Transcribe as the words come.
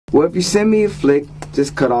Well, if you send me a flick,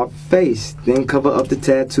 just cut off face, then cover up the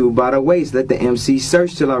tattoo by the waist. Let the MC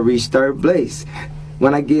search till I reach third place.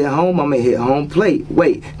 When I get home, I'ma hit home plate.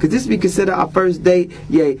 Wait, could this be considered our first date?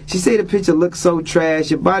 Yeah, she say the picture looks so trash.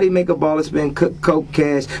 Your body make a baller spend coke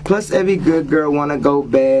cash. Plus every good girl wanna go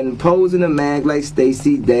bad and pose in a mag like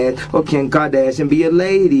Stacy Dad or Kim Kardashian. Be a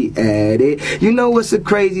lady at it. You know what's the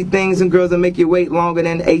crazy things and girls that make you wait longer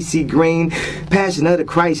than AC Green? Passion of the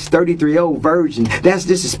Christ, 33-year-old virgin. That's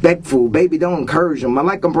disrespectful. Baby, don't encourage them. I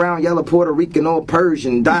like them brown, yellow, Puerto Rican, or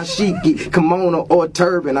Persian. Dashiki, kimono, or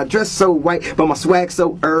turban. I dress so white, but my swag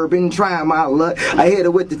so urban, trying my luck. I hit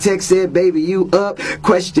her with the text, said, baby, you up?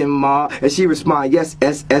 Question mark. And she respond, yes,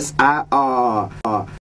 SSIR.